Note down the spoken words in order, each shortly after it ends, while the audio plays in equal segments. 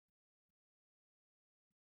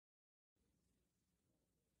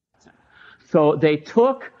So they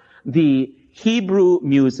took the Hebrew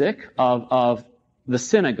music of the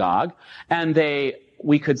synagogue, and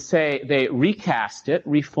we could say they recast it,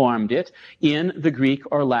 reformed it in the Greek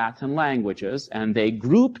or Latin languages, and they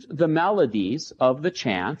grouped the melodies of the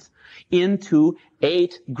chant into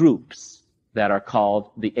 8 groups that are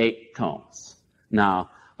called the 8 tones. Now,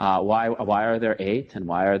 why are there 8, and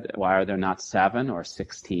why are there not 7 or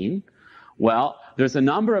 16? Well, there's a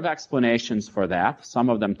number of explanations for that, some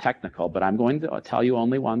of them technical, but I'm going to tell you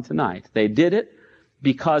only one tonight. They did it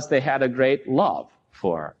because they had a great love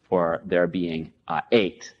for there being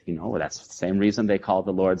 8. That's the same reason they call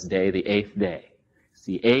the Lord's Day the 8th day.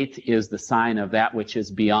 See, 8 is the sign of that which is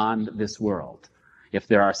beyond this world. If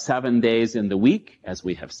there are 7 days in the week, as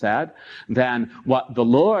we have said, then what the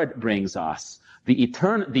Lord brings us, the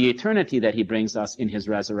eternity that he brings us in his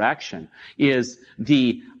resurrection, is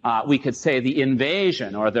we could say the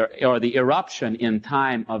invasion or the eruption in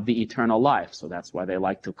time of the eternal life. So that's why they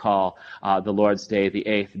like to call the Lord's Day the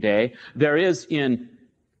 8th day. There is in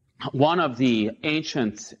one of the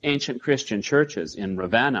ancient Christian churches in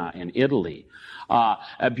Ravenna in Italy,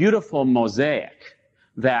 a beautiful mosaic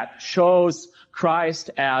that shows Christ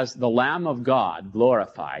as the Lamb of God,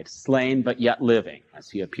 glorified, slain but yet living, as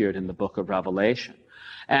he appeared in the book of Revelation.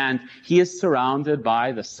 And he is surrounded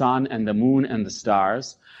by the sun and the moon and the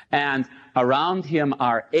stars, and around him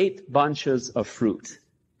are 8 bunches of fruit.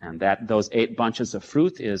 And those 8 bunches of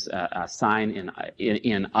fruit is a sign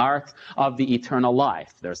in art of the eternal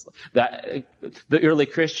life. The early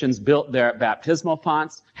Christians built their baptismal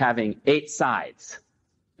fonts having 8 sides.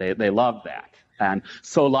 They loved that. And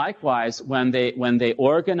so likewise, when they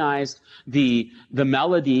organized the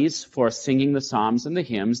melodies for singing the psalms and the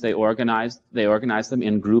hymns, they organized them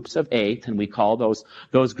in groups of 8, and we call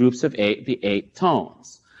those groups of 8 the 8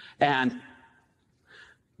 tones. And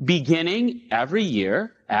beginning every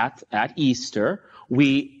year at Easter,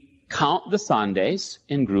 we count the Sundays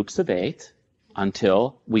in groups of 8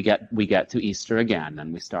 until we get to Easter again,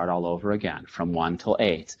 and we start all over again from 1 till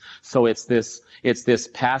 8. So it's this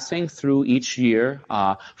passing through each year,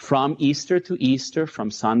 from Easter to Easter, from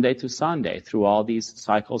Sunday to Sunday, through all these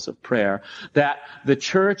cycles of prayer, that the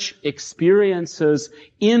church experiences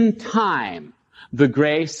in time the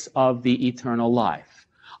grace of the eternal life.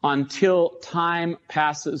 Until time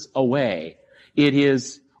passes away, it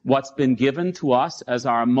is what's been given to us as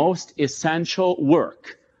our most essential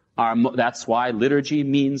work. That's why liturgy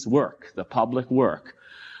means work, the public work.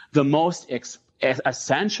 The most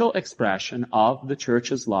essential expression of the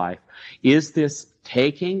church's life is this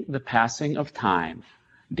taking the passing of time,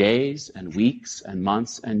 days and weeks and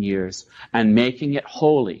months and years, and making it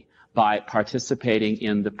holy by participating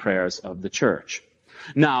in the prayers of the church.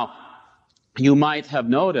 Now, you might have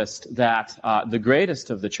noticed that the greatest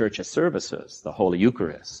of the church's services, the Holy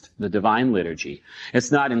Eucharist, the Divine Liturgy,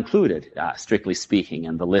 it's not included, strictly speaking,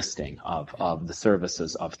 in the listing of the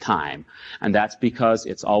services of time. And that's because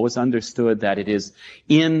it's always understood that it is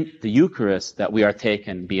in the Eucharist that we are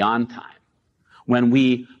taken beyond time. When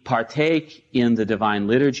we partake in the Divine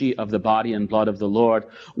Liturgy of the body and blood of the Lord,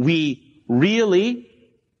 we really,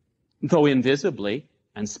 though invisibly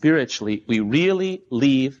and spiritually, we really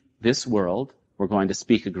leave this world. We're going to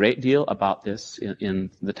speak a great deal about this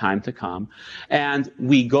in the time to come. And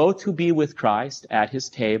we go to be with Christ at his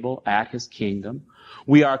table, at his kingdom.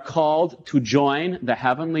 We are called to join the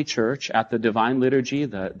heavenly church at the Divine Liturgy.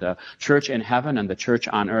 The church in heaven and the church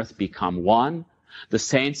on earth become one. The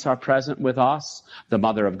saints are present with us. The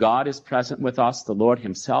Mother of God is present with us. The Lord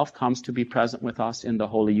himself comes to be present with us in the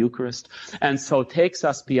Holy Eucharist. And so takes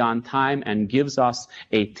us beyond time and gives us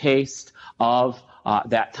a taste of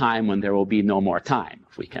that time when there will be no more time,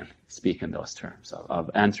 if we can speak in those terms,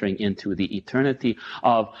 of entering into the eternity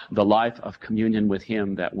of the life of communion with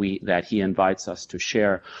him that he invites us to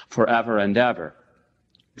share forever and ever.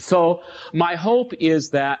 So my hope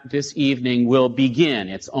is that this evening will begin.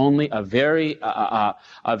 It's only a very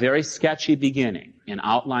sketchy beginning in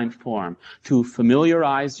outline form to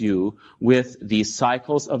familiarize you with these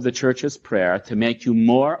cycles of the church's prayer, to make you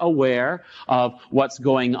more aware of what's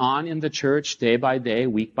going on in the church day by day,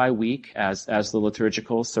 week by week, as the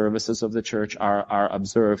liturgical services of the church are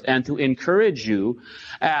observed, and to encourage you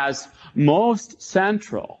as most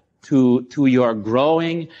central to your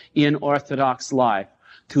growing in Orthodox life,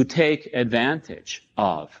 to take advantage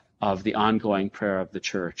of the ongoing prayer of the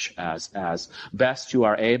church as best you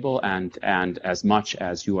are able and as much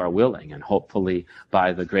as you are willing. And hopefully,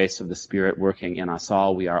 by the grace of the Spirit working in us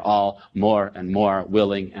all, we are all more and more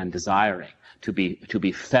willing and desiring to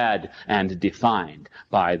be fed and defined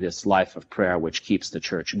by this life of prayer which keeps the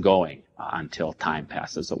church going until time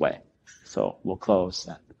passes away. So we'll close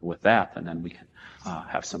that. with that, and then we can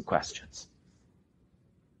have some questions.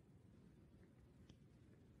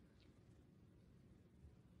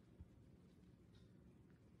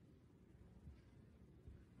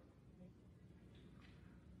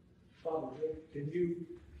 Father, can you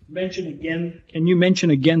mention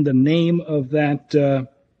again the name of that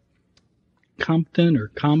Compton or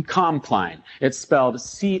Compline. It's spelled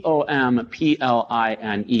Compline.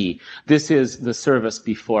 This is the service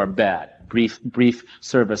before bed. Brief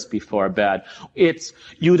service before bed.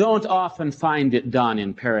 You don't often find it done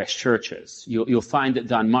in parish churches. You'll find it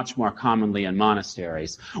done much more commonly in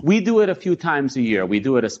monasteries. We do it a few times a year. We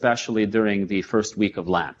do it especially during the first week of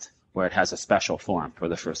Lent, where it has a special form for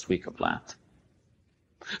the first week of Lent.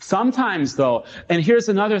 Sometimes, though, and here's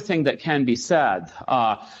another thing that can be said,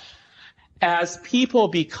 as people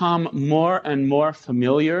become more and more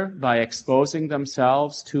familiar by exposing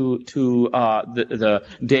themselves to the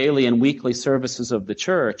daily and weekly services of the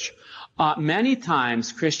church, many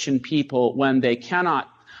times Christian people, when they cannot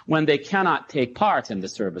take part in the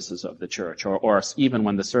services of the church, or even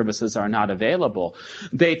when the services are not available,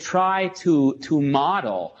 they try to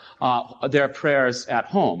model their prayers at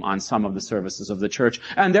home on some of the services of the church,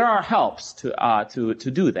 and there are helps to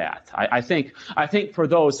do that. I think for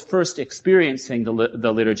those first experiencing the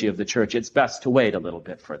liturgy of the church, it's best to wait a little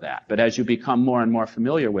bit for that. But as you become more and more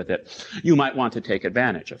familiar with it, you might want to take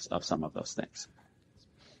advantage of some of those things.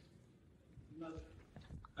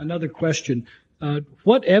 Another question.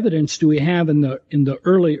 What evidence do we have in the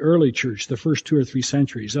early church, the first 2 or 3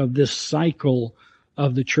 centuries, of this cycle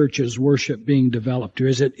of the church's worship being developed? Or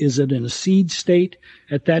is it in a seed state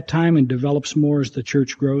at that time and develops more as the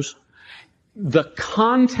church grows? The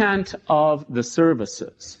content of the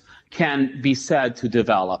services can be said to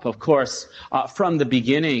develop. Of course, from the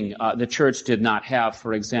beginning, the church did not have,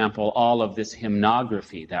 for example, all of this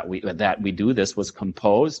hymnography that we do. This was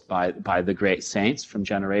composed by the great saints from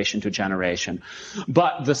generation to generation.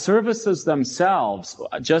 But the services themselves,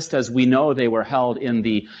 just as we know they were held in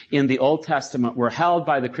the Old Testament, were held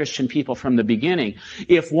by the Christian people from the beginning.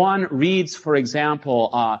 If one reads, for example,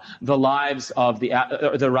 the lives of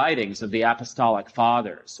the writings of the apostolic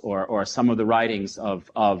fathers, or some of the writings of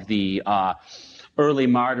the early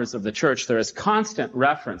martyrs of the church, there is constant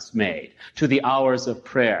reference made to the hours of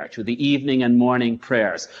prayer, to the evening and morning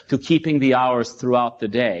prayers, to keeping the hours throughout the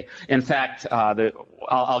day. In fact,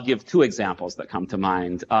 I'll give 2 examples that come to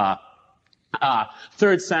mind.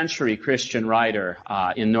 3rd century Christian writer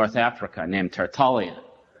in North Africa named Tertullian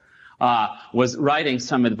was writing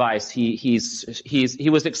some advice. He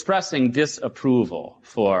was expressing disapproval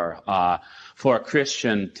for a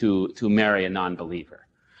Christian to marry a non-believer.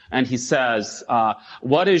 And he says,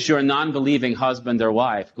 what is your non-believing husband or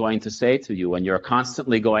wife going to say to you when you're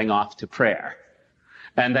constantly going off to prayer?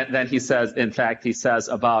 And then he says, in fact, he says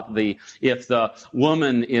about if the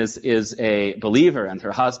woman is a believer and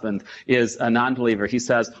her husband is a non-believer, he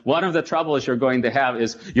says, one of the troubles you're going to have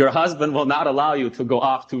is your husband will not allow you to go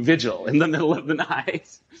off to vigil in the middle of the night.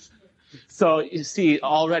 So you see,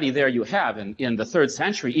 already there you have in the 3rd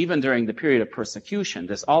century, even during the period of persecution,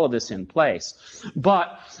 all of this in place.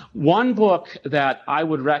 But one book that I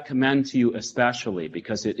would recommend to you especially,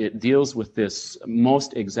 because it deals with this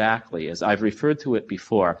most exactly, as I've referred to it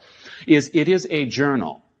before, is a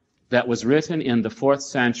journal that was written in the 4th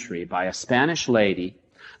century by a Spanish lady.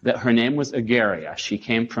 That her name was Egeria. She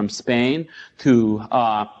came from Spain to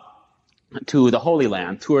the Holy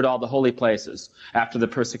Land, toured all the holy places after the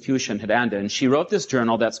persecution had ended. And she wrote this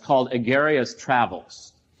journal that's called Egeria's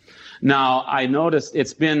Travels. Now, I noticed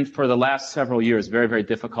it's been for the last several years very, very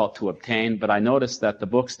difficult to obtain, but I noticed that the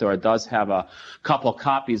bookstore does have a couple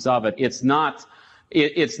copies of it. It's not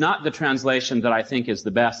the translation that I think is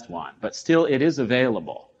the best one, but still it is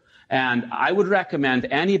available. And I would recommend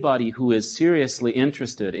anybody who is seriously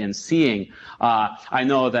interested in seeing, I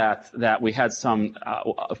know that we had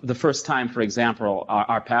the first time, for example,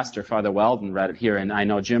 our pastor, Father Weldon, read it here, and I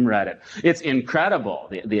know Jim read it. It's incredible,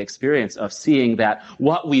 the experience of seeing that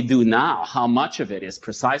what we do now, how much of it is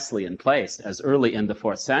precisely in place as early in the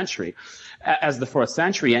 4th century,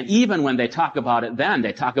 and even when they talk about it then,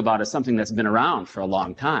 they talk about it as something that's been around for a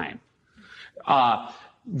long time.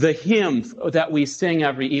 The hymn that we sing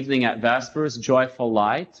every evening at Vespers, Joyful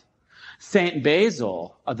Light, Saint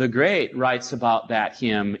Basil the Great writes about that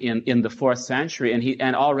hymn in the 4th century,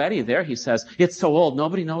 and already there he says, it's so old,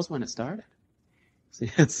 nobody knows when it started.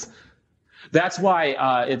 See, That's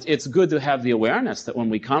why it's good to have the awareness that when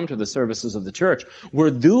we come to the services of the church, we're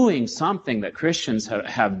doing something that Christians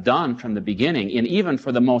have done from the beginning, and even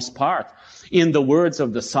for the most part, in the words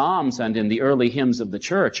of the Psalms and in the early hymns of the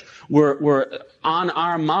church, we're on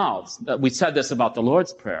our mouths. We said this about the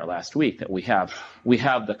Lord's Prayer last week, that we have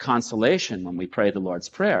the consolation when we pray the Lord's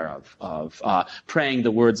Prayer of praying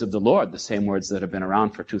the words of the Lord, the same words that have been around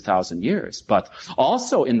for 2,000 years. But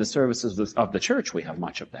also in the services of the church, we have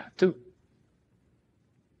much of that too.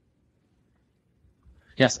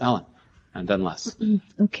 Yes, Ellen, and then Les.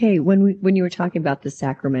 Okay, when you were talking about the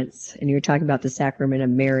sacraments, and you were talking about the sacrament of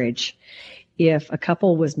marriage, if a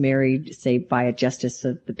couple was married, say, by a justice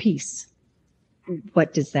of the peace,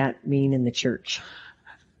 what does that mean in the church?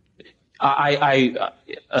 I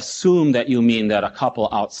assume that you mean that a couple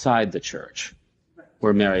outside the church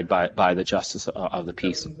were married by the justice of the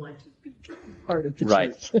peace. Part of the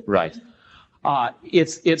church. Right.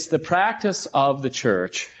 It's the practice of the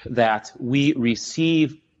church that we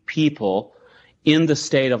receive people in the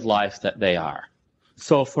state of life that they are.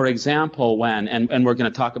 So, for example, and we're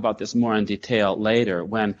going to talk about this more in detail later,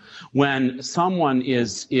 when someone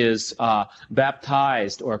is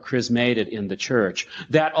baptized or chrismated in the church,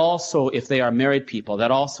 that also, if they are married people, that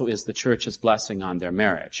also is the church's blessing on their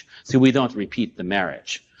marriage. See, we don't repeat the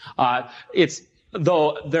marriage.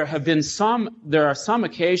 Though there are some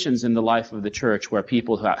occasions in the life of the church where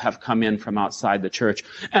people who have come in from outside the church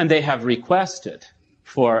and they have requested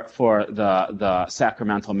for the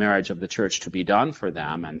sacramental marriage of the church to be done for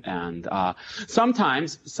them, and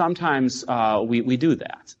sometimes we do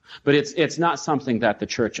that, but it's not something that the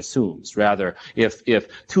church assumes. Rather, if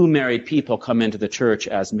two married people come into the church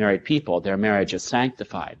as married people, their marriage is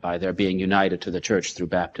sanctified by their being united to the church through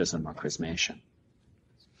baptism or chrismation.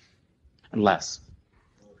 Unless.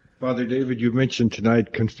 Father David, you mentioned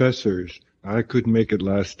tonight confessors. I couldn't make it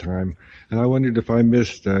last time, and I wondered if I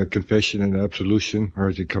missed confession and absolution, or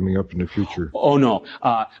is it coming up in the future? Oh, no.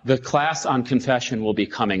 The class on confession will be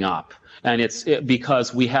coming up, and it's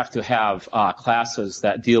because we have to have classes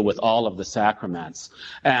that deal with all of the sacraments,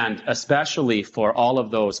 and especially for all of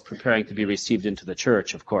those preparing to be received into the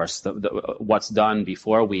church, of course, what's done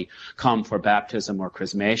before we come for baptism or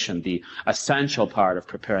chrismation, the essential part of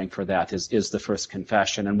preparing for that is the first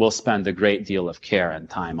confession, and we'll spend a great deal of care and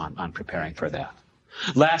time on preparing for that.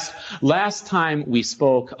 Last time we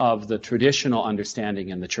spoke of the traditional understanding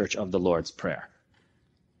in the church of the Lord's Prayer.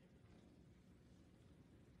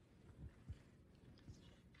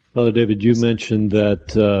 Father David, you mentioned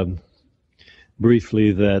that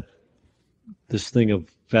briefly that this thing of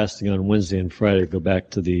fasting on Wednesday and Friday go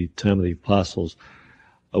back to the time of the apostles.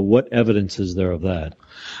 What evidence is there of that?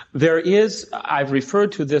 There is, I've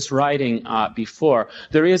referred to this writing before,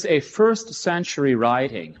 there is a first century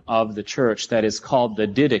writing of the church that is called the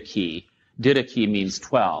Didache. Didache means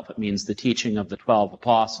 12. It means the teaching of the 12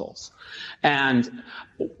 apostles. And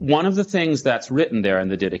one of the things that's written there in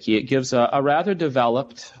the Didache, it gives a rather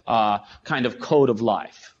developed kind of code of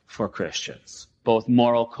life for Christians, both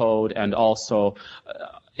moral code and also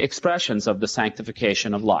expressions of the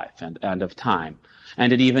sanctification of life and of time.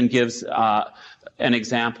 And it even gives an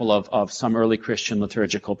example of some early Christian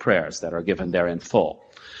liturgical prayers that are given there in full.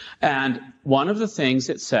 And one of the things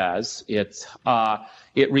it says, it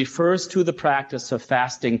refers to the practice of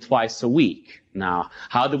fasting twice a week. Now,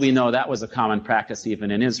 how do we know that was a common practice even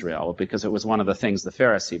in Israel? Because it was one of the things the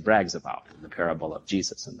Pharisee brags about in the parable of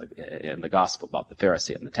Jesus in the gospel about the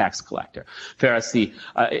Pharisee and the tax collector. Pharisee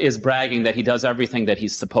is bragging that he does everything that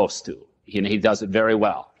he's supposed to. He does it very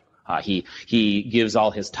well. He gives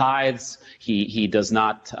all his tithes. He does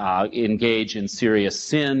not engage in serious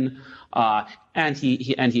sin, and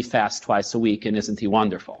he fasts twice a week. And isn't he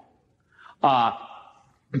wonderful?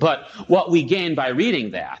 But what we gain by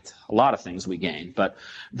reading that, a lot of things we gain. But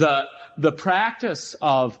the practice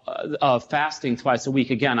of fasting twice a week.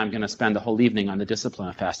 Again, I'm going to spend the whole evening on the discipline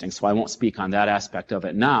of fasting, so I won't speak on that aspect of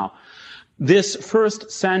it now. This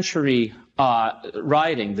first century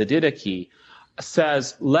writing, the Didache,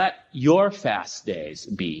 says, let your fast days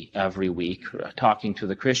be every week, talking to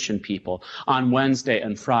the Christian people, on Wednesday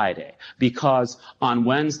and Friday, because on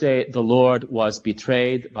Wednesday the Lord was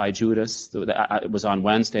betrayed by Judas. It was on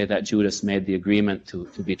Wednesday that Judas made the agreement to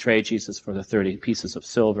betray Jesus for the 30 pieces of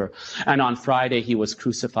silver, and on Friday he was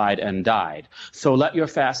crucified and died. So let your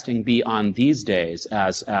fasting be on these days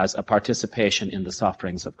as a participation in the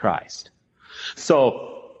sufferings of Christ.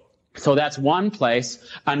 So that's one place.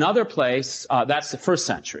 Another place, that's the first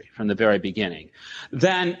century, from the very beginning.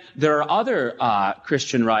 Then there are other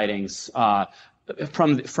Christian writings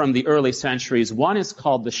from the early centuries. One is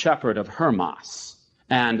called the Shepherd of Hermas.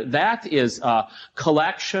 And that is a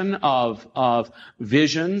collection of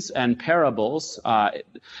visions and parables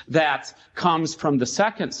that comes from the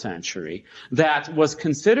 2nd century that was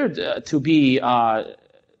considered to be,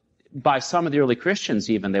 by some of the early Christians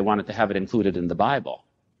even, they wanted to have it included in the Bible.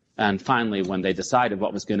 And finally, when they decided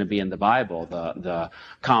what was going to be in the Bible, the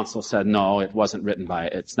council said, no,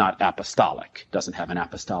 it's not apostolic. It doesn't have an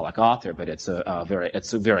apostolic author, but it's a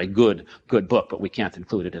very good book, but we can't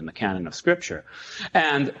include it in the canon of Scripture.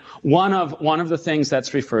 And one of the things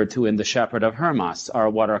that's referred to in the Shepherd of Hermas are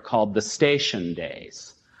what are called the station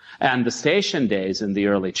days. And the station days in the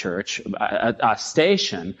early church, a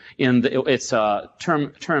station it's a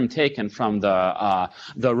term taken from the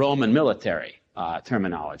Roman military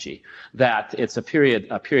terminology, that it's a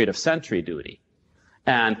period of sentry duty.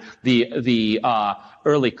 And the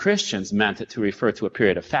early Christians meant it to refer to a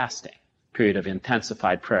period of fasting, period of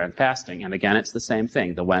intensified prayer and fasting. And again, it's the same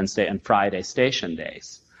thing, the Wednesday and Friday station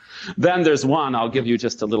days. Then there's one, I'll give you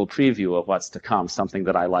just a little preview of what's to come, something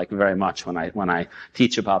that I like very much when I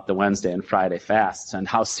teach about the Wednesday and Friday fasts and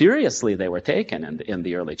how seriously they were taken in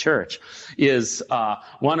the early church, is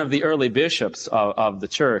one of the early bishops of the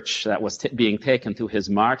church that was being taken to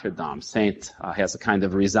his martyrdom. Saint has a kind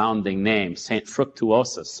of resounding name, Saint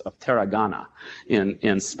Fructuosus of Tarragona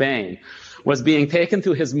in Spain. Was being taken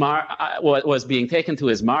to his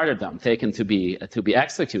martyrdom, taken to be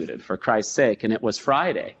executed for Christ's sake, and it was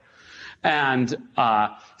Friday, and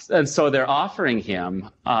so they're offering him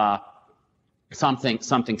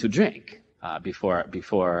something to drink before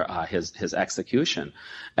his execution,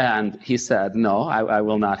 and he said, "No, I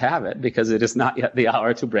will not have it, because it is not yet the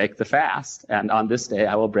hour to break the fast, and on this day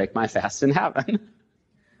I will break my fast in heaven."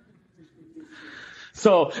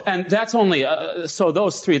 So, and that's only so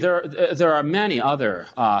those three. There are many other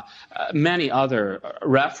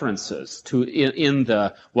references to in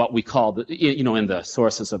the what we call in the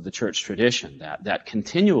sources of the church tradition that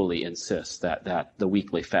continually insist that the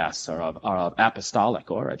weekly fasts are of apostolic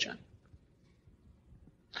origin.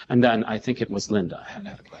 And then I think it was Linda had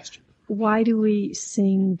a question. Why do we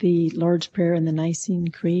sing the Lord's Prayer and the Nicene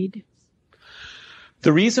Creed?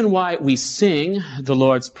 The reason why we sing the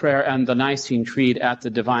Lord's Prayer and the Nicene Creed at the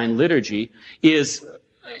Divine Liturgy is,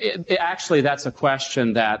 actually that's a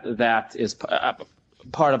question that is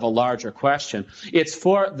part of a larger question. It's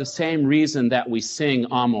for the same reason that we sing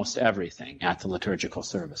almost everything at the liturgical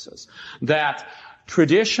services. That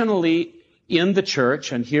traditionally in the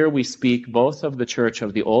church, and here we speak both of the church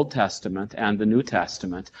of the Old Testament and the New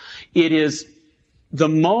Testament, it is the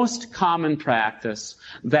most common practice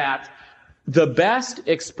that the best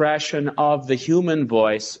expression of the human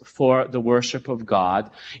voice for the worship of God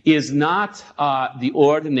is not the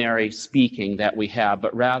ordinary speaking that we have,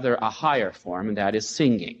 but rather a higher form, and that is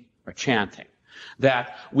singing or chanting.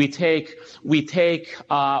 That we take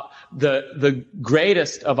the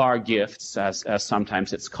greatest of our gifts, as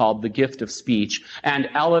sometimes it's called, the gift of speech, and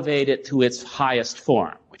elevate it to its highest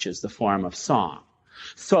form, which is the form of song.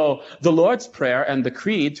 So the Lord's Prayer and the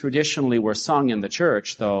Creed traditionally were sung in the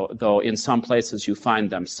church, though in some places you find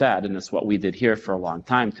them said, and it's what we did here for a long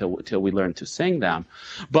time till we learned to sing them.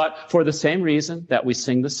 But for the same reason that we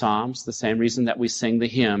sing the Psalms, the same reason that we sing the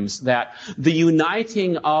hymns, that the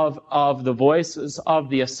uniting of the voices of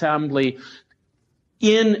the assembly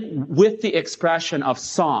with the expression of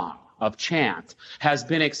song, of chant, has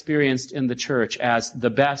been experienced in the church as the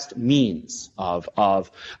best means of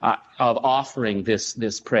offering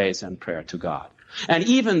this praise and prayer to God. And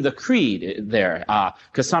even the creed there,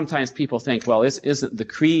 because sometimes people think, well, isn't the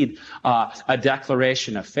creed a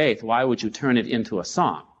declaration of faith? Why would you turn it into a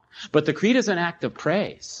song? But the creed is an act of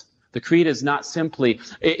praise. The creed is not simply,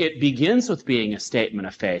 it begins with being a statement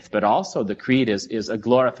of faith, but also the creed is a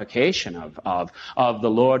glorification of the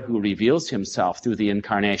Lord who reveals himself through the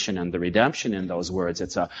incarnation and the redemption in those words.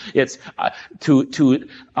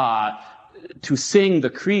 To sing the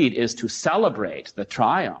creed is to celebrate the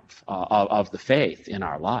triumph of the faith in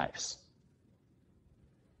our lives.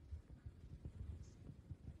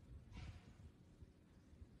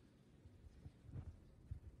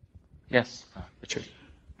 Yes, Richard.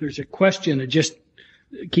 There's a question that just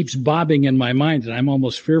keeps bobbing in my mind, and I'm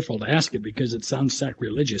almost fearful to ask it because it sounds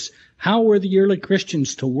sacrilegious. How were the early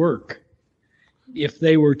Christians to work if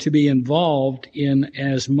they were to be involved in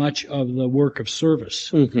as much of the work of service?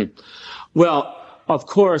 Mm-hmm. Well, of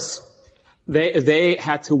course, they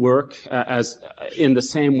had to work as in the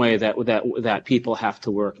same way that people have to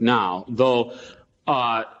work now, though.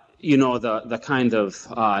 The kind of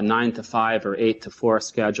 9 to 5 or 8 to 4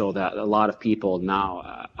 schedule that a lot of people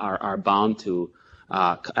now are bound to,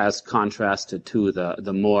 as contrasted to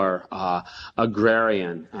the more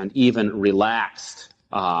agrarian and even relaxed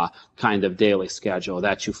kind of daily schedule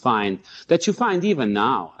that you find even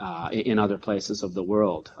now in other places of the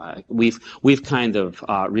world. We've kind of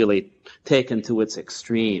really taken to its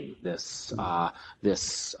extreme this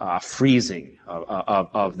freezing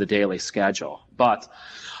of the daily schedule, but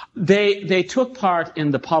they took part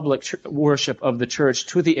in the public worship of the church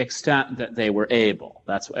to the extent that they were able.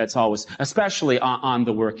 It's always, especially on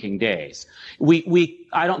the working days.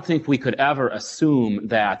 I don't think we could ever assume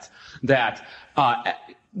that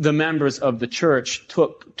the members of the church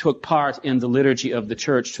took part in the liturgy of the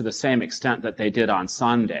church to the same extent that they did on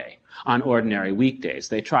Sunday, on ordinary weekdays.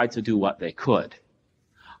 They tried to do what they could.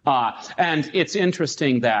 And it's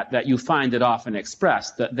interesting that you find it often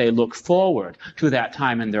expressed that they look forward to that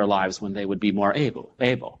time in their lives when they would be more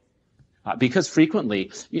able. Because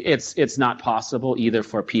frequently it's not possible either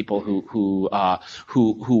for people who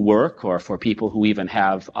work or for people who even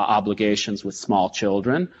have obligations with small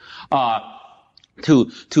children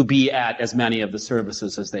to be at as many of the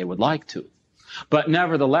services as they would like to. But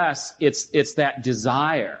nevertheless, it's that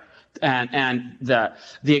desire and the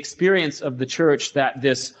experience of the church that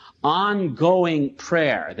this ongoing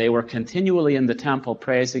prayer, they were continually in the temple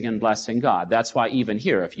praising and blessing God. That's why even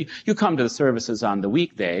here, if you come to the services on the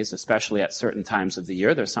weekdays, especially at certain times of the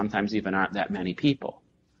year, there sometimes even aren't that many people.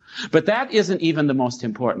 But that isn't even the most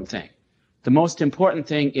important thing. The most important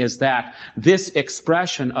thing is that this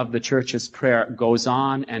expression of the church's prayer goes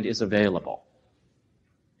on and is available.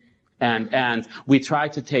 And we try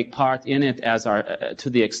to take part in it to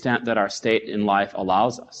the extent that our state in life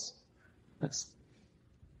allows us.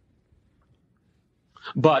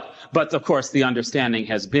 But of course the understanding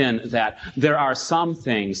has been that there are some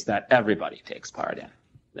things that everybody takes part in.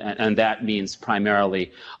 And that means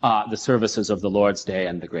primarily the services of the Lord's Day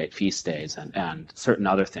and the great feast days and certain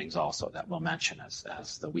other things also that we'll mention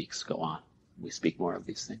as the weeks go on. We speak more of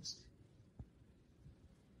these things.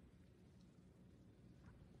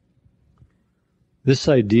 This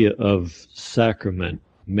idea of sacrament,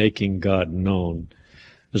 making God known,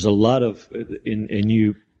 there's a lot of, and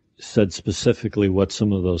you said specifically what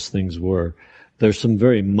some of those things were. There's some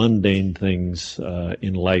very mundane things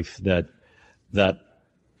in life that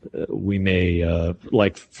we may,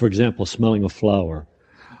 like, for example, smelling a flower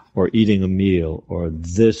or eating a meal, or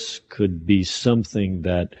this could be something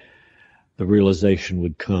that the realization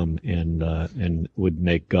would come and would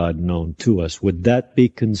make God known to us. Would that be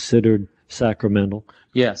considered sacramental?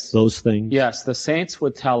 Yes. Those things? Yes. The saints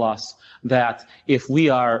would tell us that if we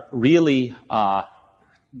are really,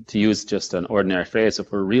 to use just an ordinary phrase, if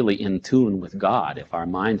we're really in tune with God, if our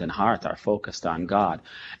mind and heart are focused on God,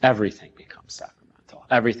 everything becomes sacramental.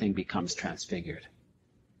 Everything becomes transfigured.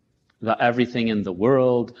 Everything in the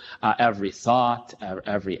world, every thought,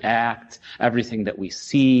 every act, everything that we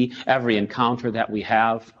see, every encounter that we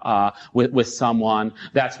have with someone.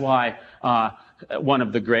 That's why one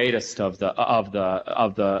of the greatest of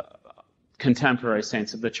the contemporary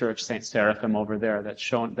saints of the church, Saint Seraphim over there, that's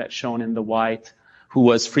shown in the white, who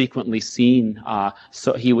was frequently seen.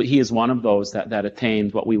 So he is one of those that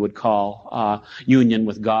attained what we would call union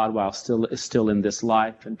with God while still in this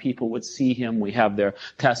life, and people would see him. We have their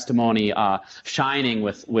testimony shining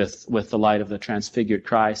with the light of the transfigured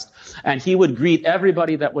Christ, and he would greet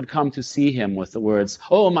everybody that would come to see him with the words,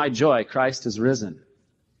 "Oh my joy, Christ is risen."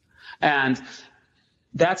 And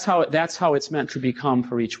that's how it's meant to become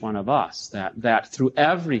for each one of us. That through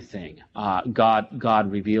everything,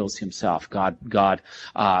 God reveals Himself. God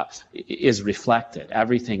is reflected.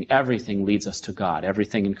 Everything leads us to God.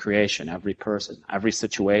 Everything in creation, every person, every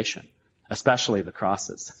situation, especially the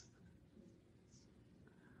crosses.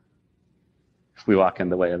 If we walk in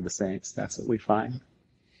the way of the saints, that's what we find.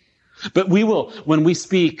 But we will, when we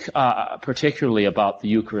speak particularly about the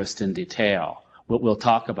Eucharist in detail, we'll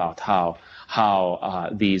talk about how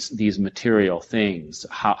these material things,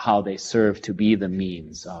 how they serve to be the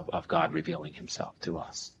means of God revealing Himself to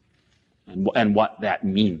us, and what that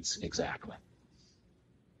means exactly.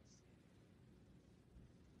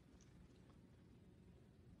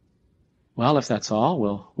 Well, if that's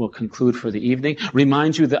all, we'll conclude for the evening.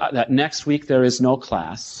 Remind you that next week there is no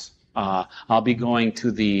class. I'll be going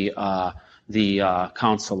to the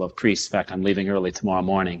Council of Priests. In fact, I'm leaving early tomorrow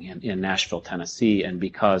morning in Nashville, Tennessee, and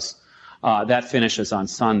because that finishes on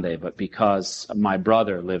Sunday, but because my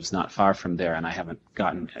brother lives not far from there and I haven't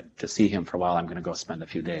gotten to see him for a while, I'm going to go spend a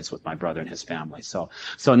few days with my brother and his family. So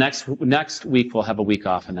next week we'll have a week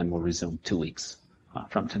off, and then we'll resume 2 weeks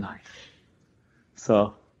from tonight.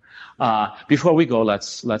 So before we go,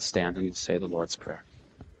 let's stand and say the Lord's Prayer.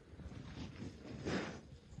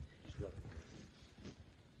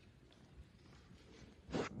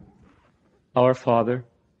 Our Father,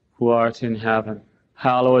 who art in heaven,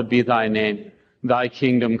 Hallowed be thy name. Thy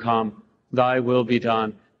kingdom come. Thy will be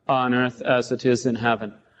done, on earth as it is in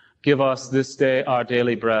heaven. Give us this day our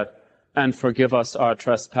daily bread, and forgive us our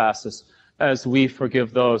trespasses, as we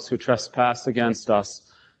forgive those who trespass against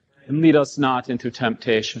us. And lead us not into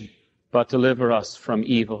temptation, but deliver us from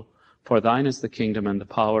evil. For thine is the kingdom and the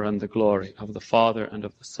power and the glory of the Father and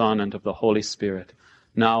of the Son and of the Holy Spirit,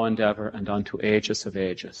 now and ever and unto ages of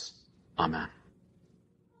ages. Amen.